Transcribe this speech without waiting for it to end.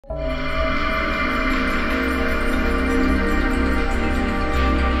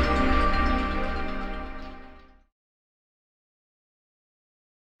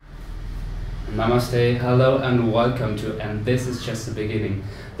Namaste, hello and welcome to And This Is Just the Beginning,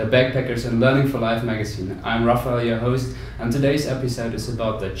 the Backpackers and Learning for Life magazine. I'm Raphael, your host, and today's episode is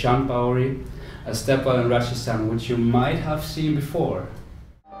about the Chand Baori, a stepwell in Rajasthan which you might have seen before.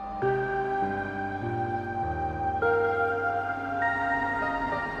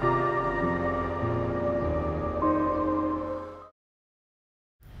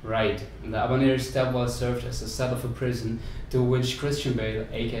 Right, the Abhaneri stepwell served as a cell of a prison to which Chand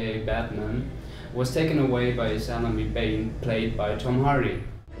Baori, aka Batman, was taken away by his enemy Bane, played by Tom Hardy.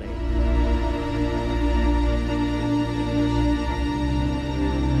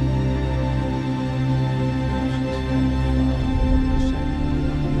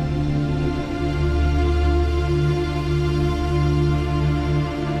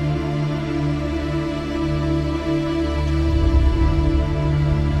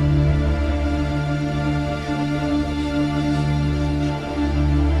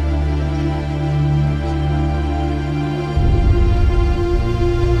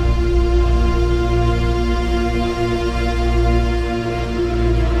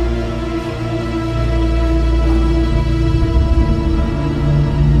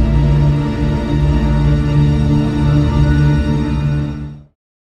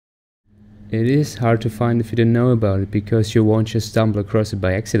 It is hard to find if you don't know about it, because you won't just stumble across it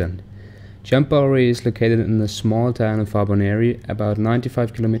by accident. Chand Baori is located in the small town of Abhaneri, about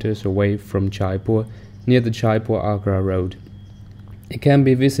 95 kilometers away from Jaipur, near the Jaipur-Agra road. It can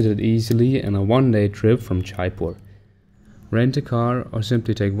be visited easily in a one-day trip from Jaipur. Rent a car or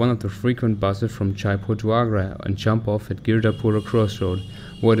simply take one of the frequent buses from Jaipur to Agra and jump off at Girdapura crossroad,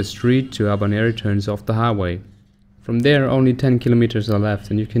 where the street to Abhaneri turns off the highway. From there only 10 kilometers are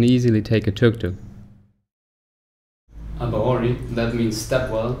left and you can easily take a tuk-tuk. A Baori, that means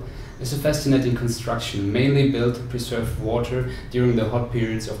stepwell, is a fascinating construction mainly built to preserve water during the hot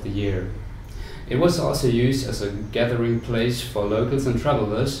periods of the year. It was also used as a gathering place for locals and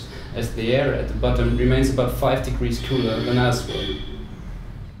travelers, as the air at the bottom remains about 5 degrees cooler than elsewhere.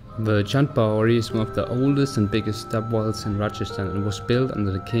 The Chand Baori is one of the oldest and biggest stepwells in Rajasthan and was built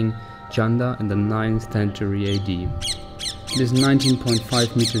under the king Chanda in the 9th century AD. It is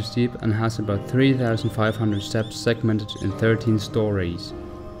 19.5 meters deep and has about 3,500 steps segmented in 13 stories.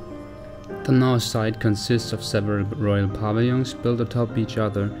 The north side consists of several royal pavilions built atop each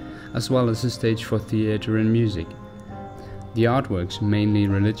other, as well as a stage for theatre and music. The artworks, mainly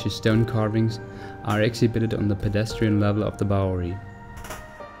religious stone carvings, are exhibited on the pedestrian level of the Baori.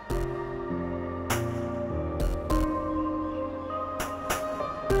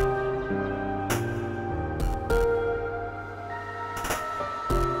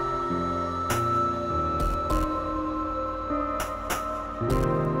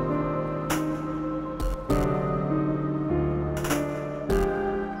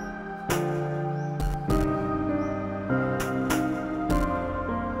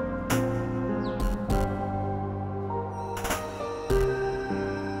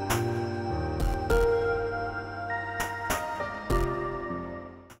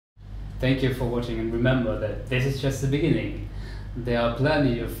 Thank you for watching, and remember that this is just the beginning. There are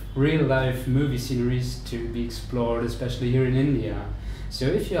plenty of real-life movie sceneries to be explored, especially here in India. So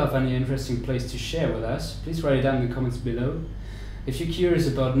if you have any interesting place to share with us, please write it down in the comments below. If you're curious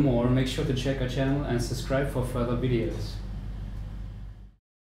about more, make sure to check our channel and subscribe for further videos.